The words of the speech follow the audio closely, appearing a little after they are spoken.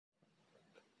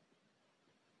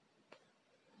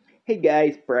Hey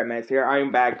guys, Brett Mess here.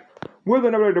 I'm back with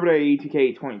another WWE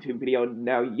 2K22 video.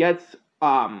 Now, yes,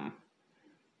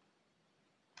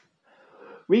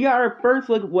 we got our first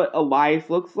look at what Elias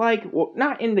looks like. Well,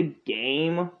 not in the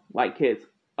game, like his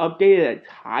updated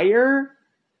attire.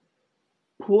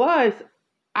 Plus,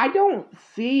 I don't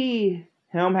see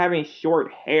him having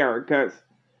short hair, because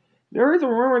there is a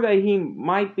rumor that he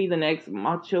might be the next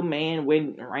Macho Man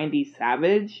with Randy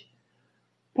Savage.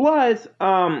 Plus,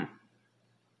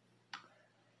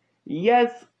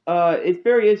 yes,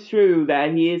 it's true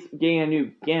that he is getting a new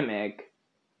gimmick.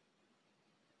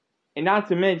 And not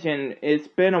to mention, it's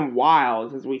been a while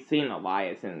since we've seen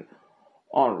Elias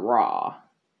on Raw.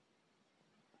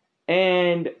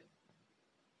 And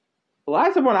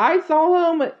last time when I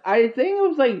saw him, I think it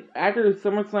was like after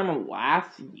SummerSlam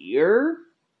last year,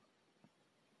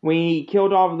 when he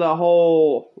killed off the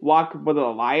whole Lock with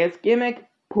Elias gimmick.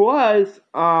 Plus,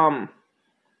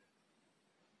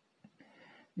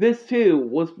 this too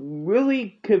was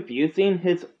really confusing.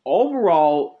 His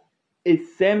overall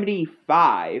is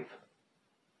 75.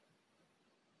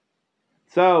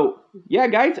 So, yeah,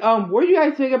 guys, what do you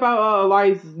guys think about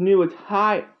Elias'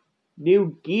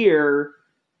 new gear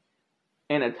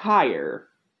and attire?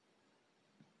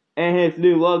 And his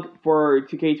new look for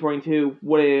 2K22,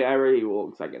 what it already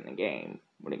looks like in the game,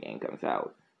 when the game comes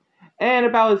out. And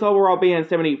about his overall being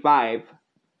 75.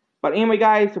 But anyway,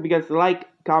 guys, hope you guys like,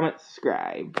 comment,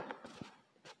 subscribe.